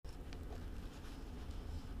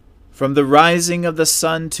From the rising of the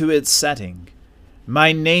sun to its setting,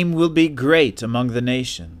 my name will be great among the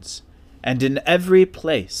nations, and in every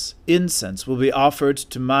place incense will be offered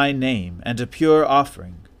to my name, and a pure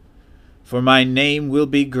offering. For my name will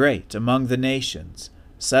be great among the nations,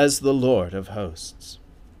 says the Lord of hosts.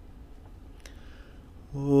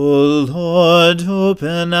 O Lord,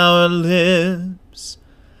 open our lips,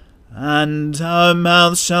 and our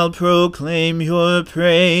mouths shall proclaim your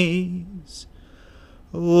praise.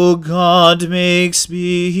 O God, make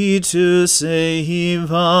speed to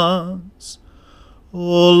save us.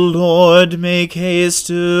 O Lord, make haste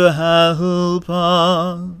to help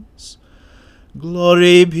us.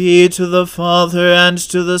 Glory be to the Father, and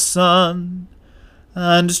to the Son,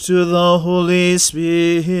 and to the Holy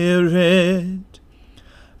Spirit,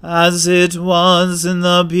 as it was in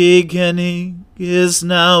the beginning, is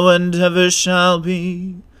now, and ever shall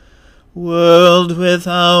be, world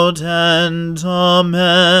without end.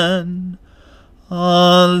 Amen.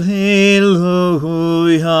 Alleluia.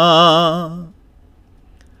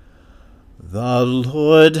 The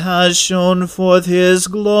Lord has shown forth his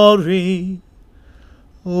glory.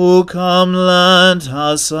 O come, let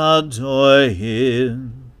us adore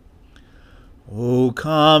him. O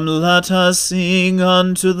come, let us sing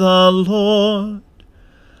unto the Lord.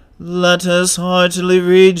 Let us heartily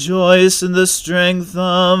rejoice in the strength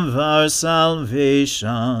of our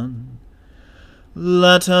salvation.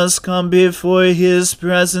 Let us come before his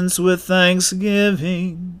presence with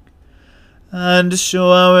thanksgiving, and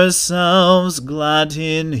show ourselves glad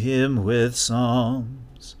in him with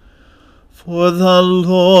psalms. For the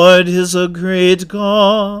Lord is a great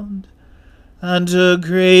God, and a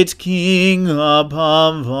great King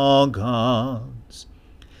above all gods.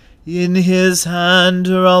 In his hand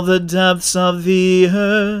are all the depths of the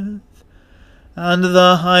earth, and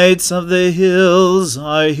the heights of the hills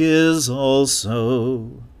are his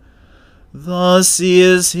also. The sea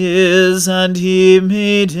is his, and he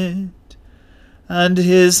made it, and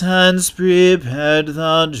his hands prepared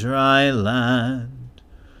the dry land.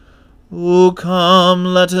 O come,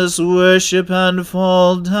 let us worship and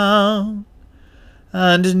fall down,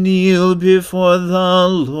 and kneel before the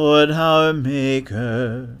Lord our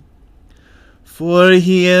Maker. For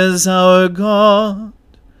he is our God,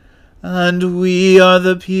 and we are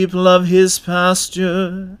the people of his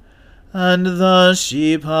pasture, and the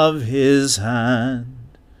sheep of his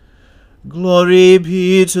hand. Glory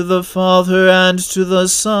be to the Father, and to the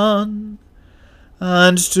Son,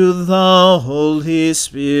 and to the Holy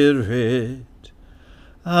Spirit,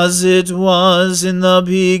 as it was in the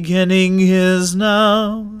beginning, is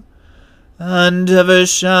now, and ever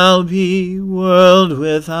shall be, world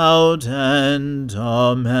without end.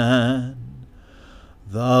 Amen.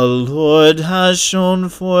 The Lord has shown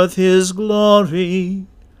forth his glory.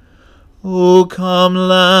 O come,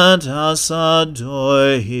 let us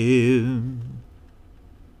adore him.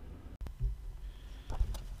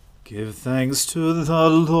 Give thanks to the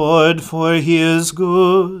Lord, for he is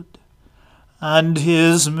good, and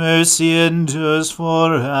his mercy endures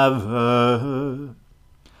forever.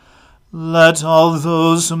 Let all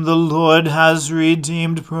those whom the Lord has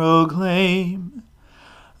redeemed proclaim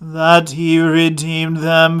that he redeemed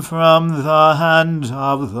them from the hand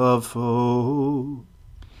of the foe.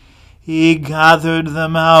 He gathered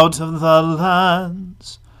them out of the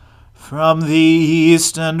lands, from the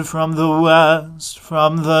east and from the west,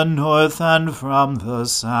 from the north and from the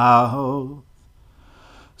south.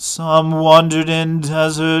 Some wandered in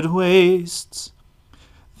desert wastes.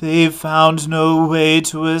 They found no way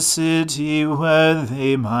to a city where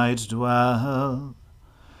they might dwell.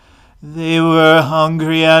 They were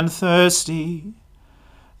hungry and thirsty.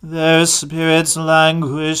 Their spirits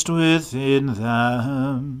languished within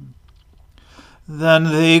them. Then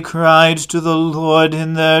they cried to the Lord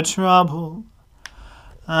in their trouble,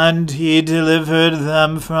 and he delivered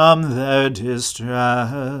them from their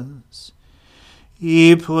distress.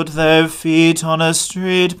 He put their feet on a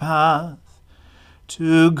straight path,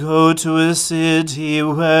 to go to a city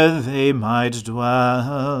where they might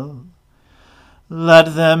dwell.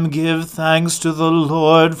 Let them give thanks to the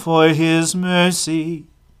Lord for his mercy,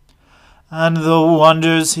 and the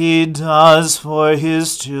wonders he does for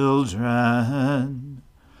his children.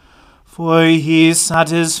 For he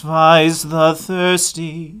satisfies the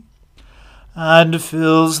thirsty, and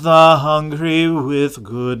fills the hungry with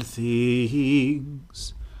good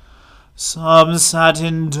things. Some sat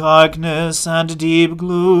in darkness and deep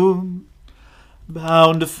gloom,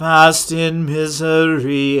 bound fast in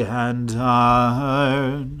misery and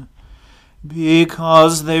iron,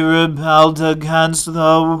 because they rebelled against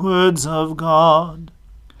the words of God,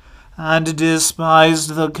 and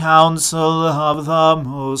despised the counsel of the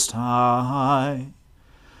Most High.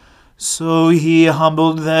 So he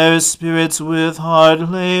humbled their spirits with hard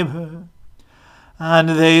labor, and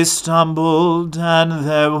they stumbled, and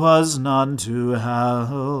there was none to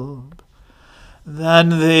help.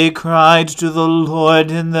 Then they cried to the Lord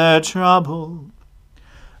in their trouble,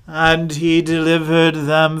 and he delivered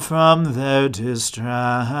them from their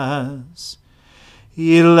distress.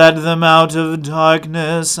 He led them out of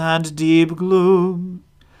darkness and deep gloom,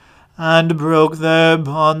 and broke their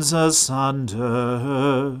bonds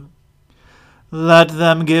asunder. Let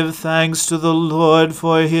them give thanks to the Lord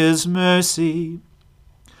for his mercy,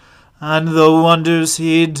 and the wonders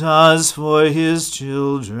he does for his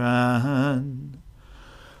children.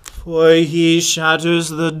 For he shatters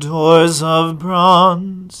the doors of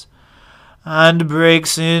bronze, and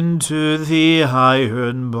breaks into the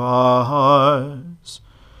iron bars.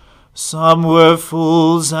 Some were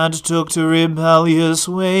fools and took to rebellious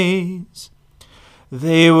ways.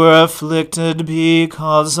 They were afflicted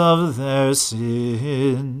because of their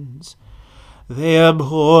sins. They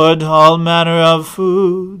abhorred all manner of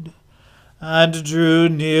food, and drew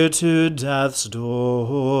near to death's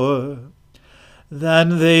door.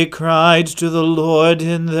 Then they cried to the Lord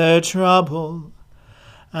in their trouble,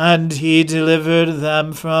 and he delivered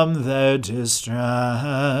them from their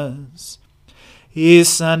distress. He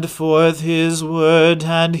sent forth his word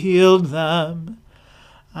and healed them,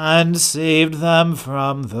 and saved them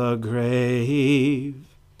from the grave.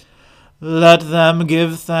 Let them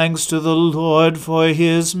give thanks to the Lord for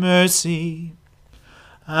his mercy,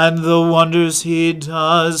 and the wonders he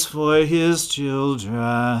does for his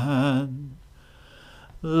children.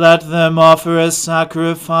 Let them offer a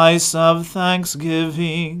sacrifice of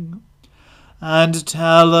thanksgiving, and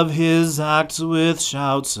tell of his acts with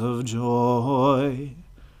shouts of joy.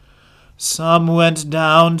 Some went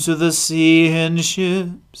down to the sea in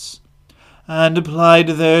ships, and plied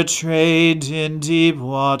their trade in deep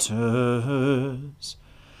waters.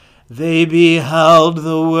 They beheld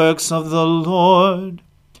the works of the Lord,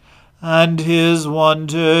 and his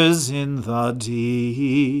wonders in the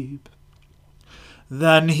deep.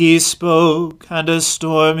 Then he spoke, and a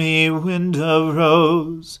stormy wind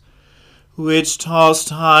arose, which tossed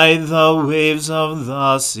high the waves of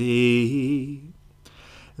the sea.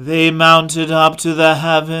 They mounted up to the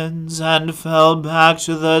heavens, and fell back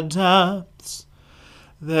to the depths.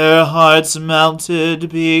 Their hearts melted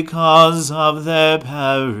because of their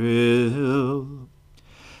peril.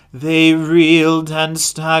 They reeled and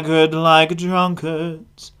staggered like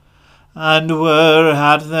drunkards, and were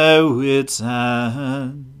at their wits'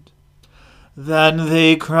 end. Then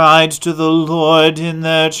they cried to the Lord in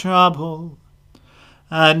their trouble,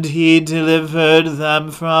 and he delivered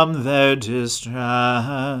them from their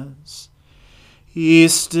distress. He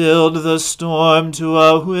stilled the storm to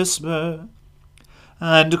a whisper,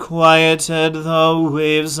 and quieted the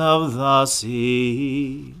waves of the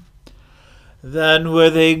sea. Then were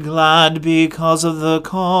they glad because of the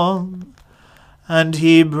calm, and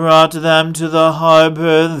he brought them to the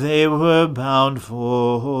harbor they were bound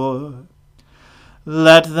for.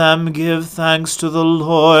 Let them give thanks to the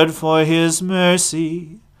Lord for his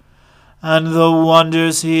mercy, and the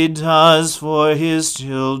wonders he does for his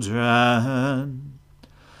children.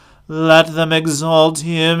 Let them exalt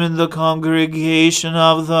him in the congregation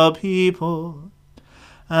of the people,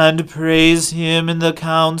 and praise him in the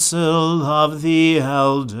council of the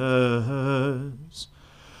elders.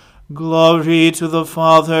 Glory to the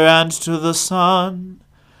Father, and to the Son,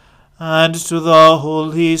 and to the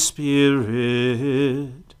Holy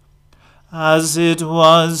Spirit, as it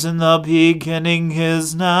was in the beginning,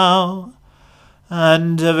 is now,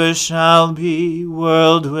 and ever shall be,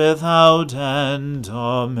 world without end.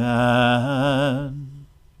 Amen.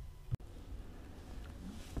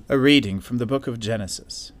 A reading from the book of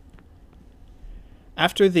Genesis.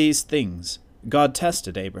 After these things, God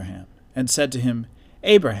tested Abraham, and said to him,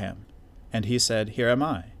 Abraham. And he said, Here am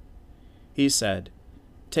I. He said,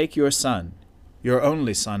 Take your son, your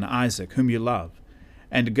only son Isaac, whom you love,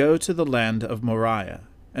 and go to the land of Moriah,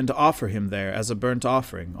 and offer him there as a burnt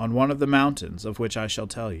offering on one of the mountains of which I shall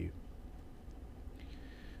tell you.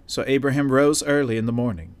 So Abraham rose early in the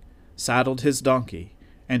morning, saddled his donkey,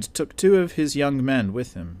 and took 2 of his young men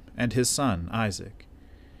with him, and his son Isaac.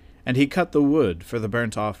 And he cut the wood for the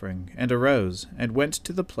burnt offering, and arose, and went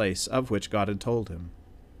to the place of which God had told him.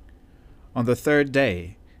 On the 3rd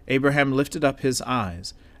day Abraham lifted up his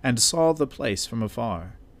eyes, and saw the place from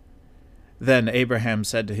afar. Then Abraham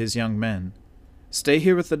said to his young men, Stay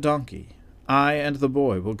here with the donkey. I and the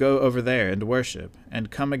boy will go over there and worship, and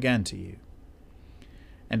come again to you.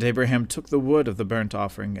 And Abraham took the wood of the burnt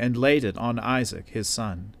offering, and laid it on Isaac his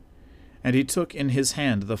son. And he took in his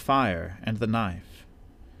hand the fire and the knife.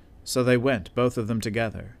 So they went, both of them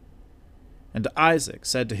together. And Isaac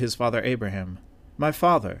said to his father Abraham, My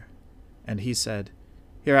father. And he said,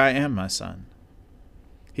 Here I am, my son.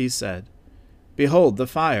 He said, Behold the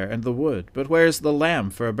fire and the wood, but where is the lamb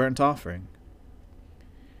for a burnt offering?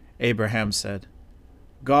 Abraham said,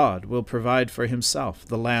 God will provide for himself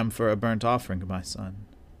the lamb for a burnt offering, my son.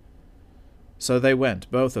 So they went,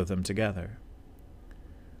 both of them together.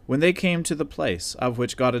 When they came to the place of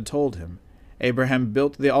which God had told him, Abraham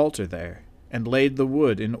built the altar there, and laid the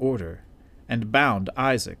wood in order, and bound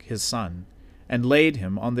Isaac his son, and laid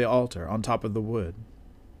him on the altar on top of the wood.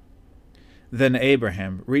 Then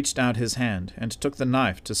Abraham reached out his hand, and took the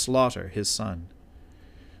knife to slaughter his son.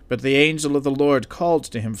 But the angel of the Lord called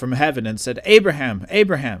to him from heaven, and said, Abraham,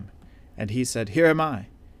 Abraham! And he said, Here am I.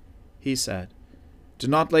 He said, Do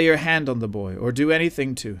not lay your hand on the boy, or do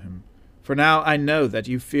anything to him. For now I know that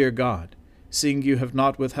you fear God, seeing you have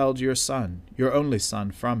not withheld your son, your only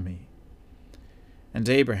son, from me. And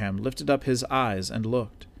Abraham lifted up his eyes and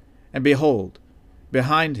looked, and behold,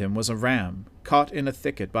 behind him was a ram, caught in a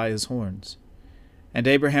thicket by his horns. And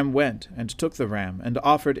Abraham went and took the ram, and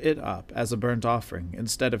offered it up as a burnt offering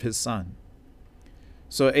instead of his son.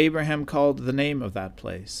 So Abraham called the name of that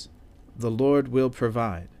place, The Lord will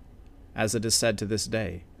provide, as it is said to this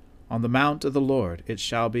day, On the mount of the Lord it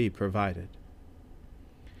shall be provided.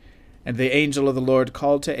 And the angel of the Lord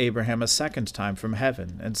called to Abraham a second time from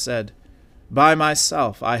heaven, and said, By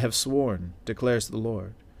myself I have sworn, declares the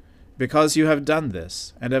Lord, because you have done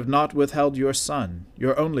this, and have not withheld your son,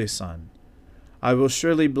 your only son, I will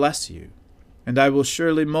surely bless you, and I will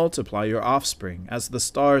surely multiply your offspring as the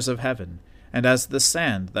stars of heaven, and as the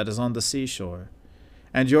sand that is on the seashore.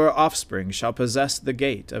 And your offspring shall possess the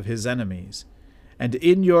gate of his enemies, and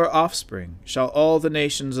in your offspring shall all the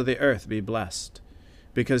nations of the earth be blessed,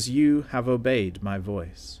 because you have obeyed my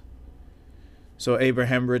voice. So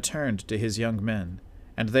Abraham returned to his young men,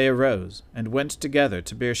 and they arose, and went together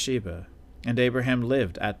to Beersheba, and Abraham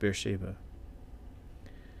lived at Beersheba.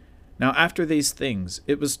 Now after these things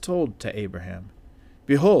it was told to Abraham,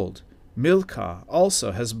 Behold, Milcah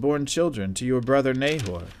also has borne children to your brother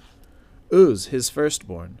Nahor, Uz his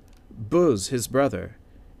firstborn, Buz his brother,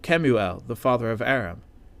 Kemuel the father of Aram,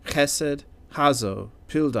 Chesed, Hazo,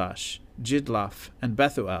 Pildash, Jidlaph, and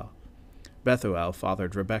Bethuel. Bethuel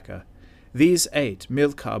fathered Rebekah. These 8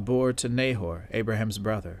 Milcah bore to Nahor, Abraham's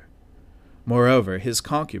brother. Moreover, his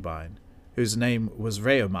concubine, whose name was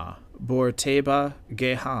Reumah, bore Teba,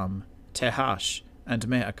 Geham, Tehash, and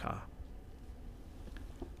Maacah.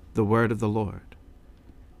 The word of the Lord.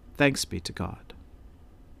 Thanks be to God.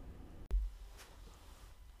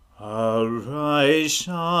 Arise,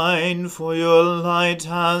 shine, for your light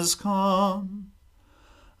has come,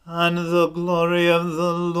 and the glory of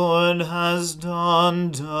the Lord has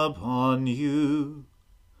dawned upon you.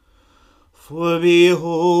 For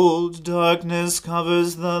behold, darkness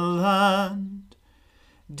covers the land,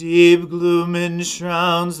 deep gloom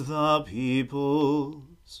enshrouds the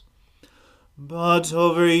peoples. But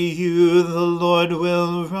over you the Lord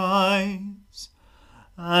will rise,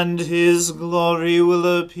 and his glory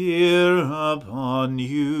will appear upon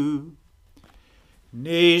you.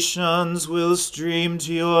 Nations will stream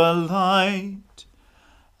to your light,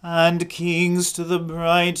 and kings to the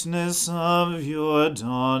brightness of your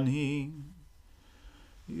dawning.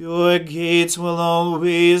 Your gates will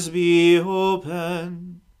always be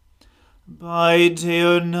open. By day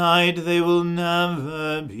or night they will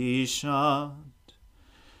never be shut.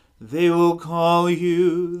 They will call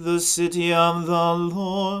you the city of the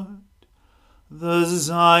Lord, the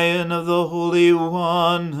Zion of the Holy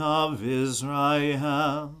One of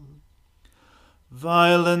Israel.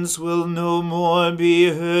 Violence will no more be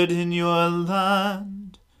heard in your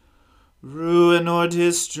land, ruin or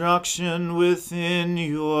destruction within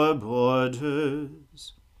your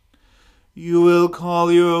borders. You will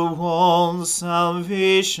call your walls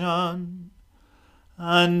salvation,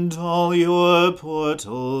 and all your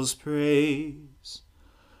portals praise.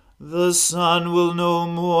 The sun will no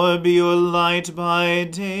more be your light by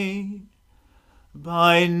day.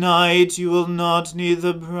 By night you will not need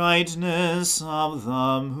the brightness of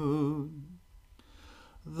the moon.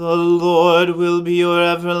 The Lord will be your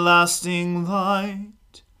everlasting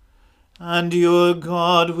light, and your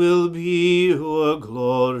God will be your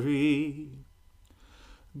glory.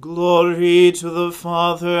 Glory to the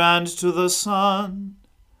Father, and to the Son,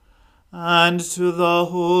 and to the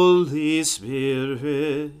Holy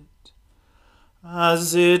Spirit,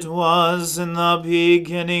 as it was in the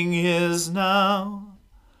beginning, is now,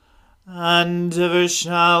 and ever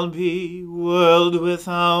shall be, world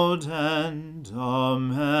without end.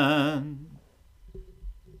 Amen.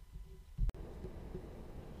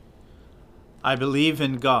 I believe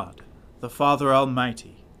in God, the Father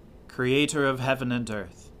Almighty, creator of heaven and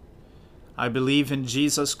earth. I believe in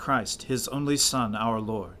Jesus Christ, his only Son, our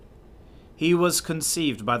Lord. He was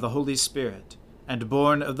conceived by the Holy Spirit and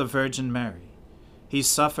born of the Virgin Mary. He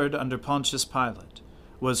suffered under Pontius Pilate,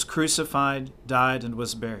 was crucified, died, and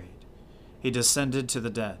was buried. He descended to the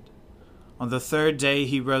dead. On the third day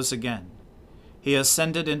he rose again. He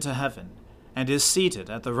ascended into heaven and is seated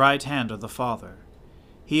at the right hand of the Father.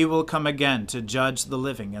 He will come again to judge the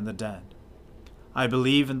living and the dead. I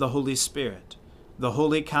believe in the Holy Spirit, the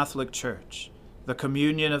Holy Catholic Church, the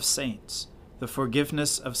communion of saints, the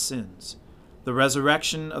forgiveness of sins, the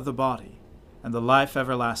resurrection of the body, and the life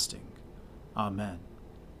everlasting. Amen.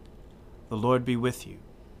 The Lord be with you.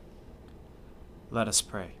 Let us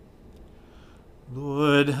pray.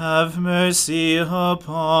 Lord, have mercy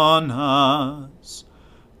upon us.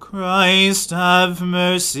 Christ, have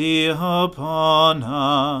mercy upon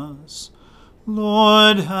us.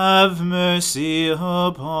 Lord, have mercy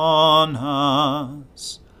upon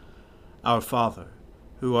us. Our Father,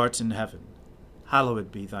 who art in heaven,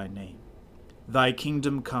 hallowed be thy name. Thy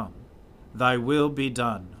kingdom come, thy will be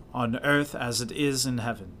done, on earth as it is in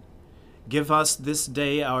heaven. Give us this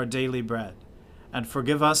day our daily bread, and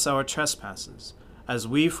forgive us our trespasses, as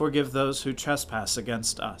we forgive those who trespass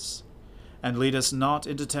against us. And lead us not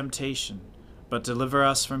into temptation, but deliver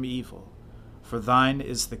us from evil. For thine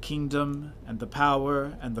is the kingdom, and the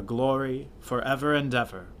power, and the glory, forever and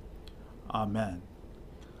ever. Amen.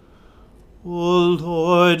 O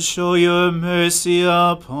Lord, show your mercy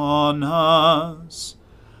upon us,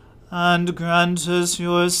 and grant us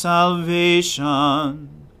your salvation.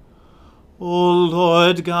 O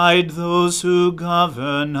Lord, guide those who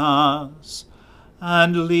govern us,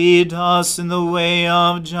 and lead us in the way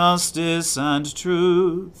of justice and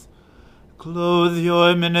truth. Clothe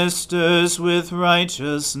your ministers with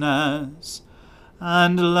righteousness,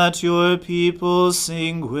 and let your people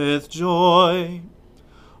sing with joy.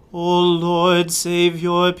 O Lord, save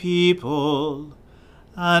your people,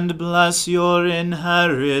 and bless your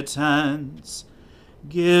inheritance.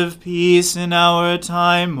 Give peace in our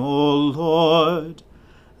time, O Lord,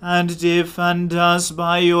 and defend us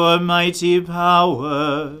by your mighty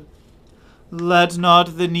power. Let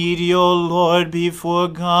not the needy, O Lord, be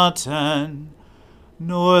forgotten,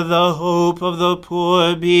 nor the hope of the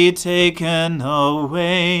poor be taken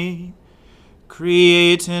away.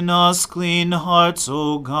 Create in us clean hearts,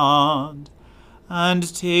 O God,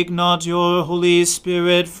 and take not your Holy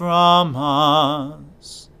Spirit from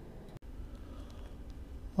us.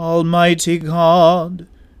 Almighty God,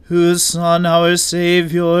 whose Son, our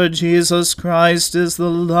Saviour, Jesus Christ, is the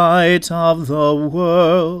light of the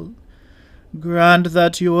world, grant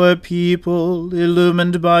that your people,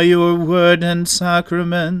 illumined by your word and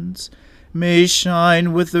sacraments, may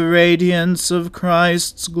shine with the radiance of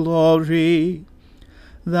Christ's glory,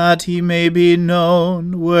 that he may be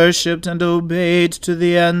known, worshipped, and obeyed to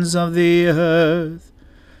the ends of the earth.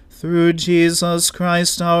 Through Jesus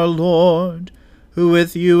Christ our Lord, who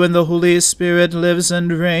with you and the Holy Spirit lives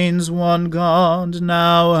and reigns, one God,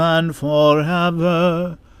 now and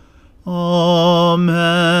forever. Amen.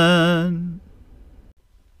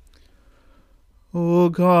 O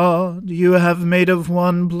God, you have made of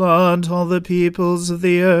one blood all the peoples of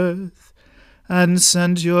the earth, and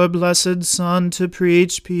sent your blessed Son to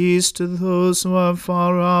preach peace to those who are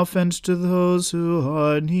far off and to those who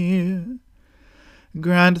are near.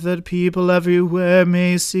 Grant that people everywhere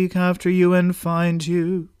may seek after you and find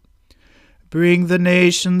you. Bring the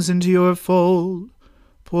nations into your fold,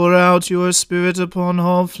 pour out your Spirit upon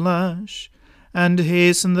all flesh, and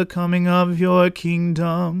hasten the coming of your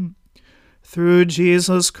kingdom. Through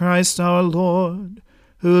Jesus Christ our Lord,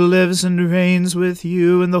 who lives and reigns with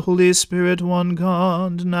you in the Holy Spirit, one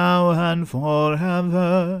God, now and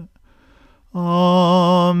forever.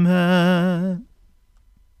 Amen.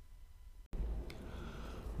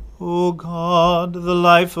 O God, the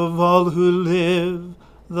life of all who live,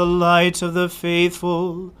 the light of the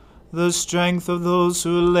faithful, the strength of those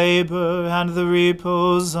who labor, and the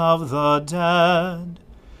repose of the dead,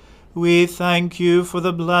 we thank you for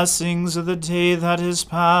the blessings of the day that is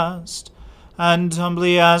past, and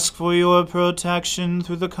humbly ask for your protection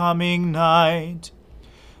through the coming night.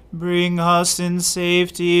 Bring us in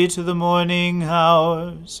safety to the morning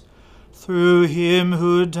hours. Through him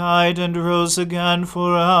who died and rose again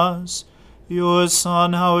for us, your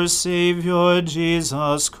Son, our Saviour,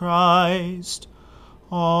 Jesus Christ.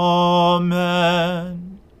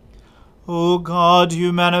 Amen. O God,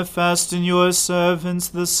 you manifest in your servants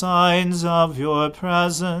the signs of your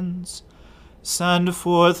presence. Send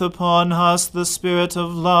forth upon us the Spirit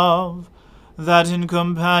of love, that in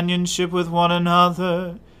companionship with one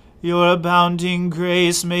another your abounding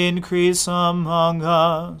grace may increase among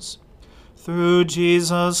us. Through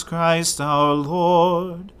Jesus Christ our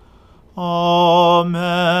Lord.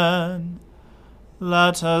 Amen.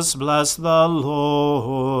 Let us bless the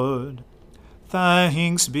Lord.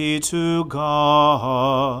 Thanks be to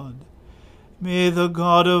God. May the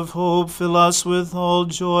God of hope fill us with all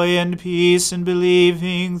joy and peace in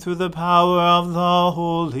believing through the power of the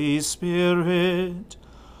Holy Spirit.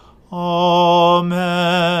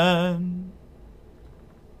 Amen.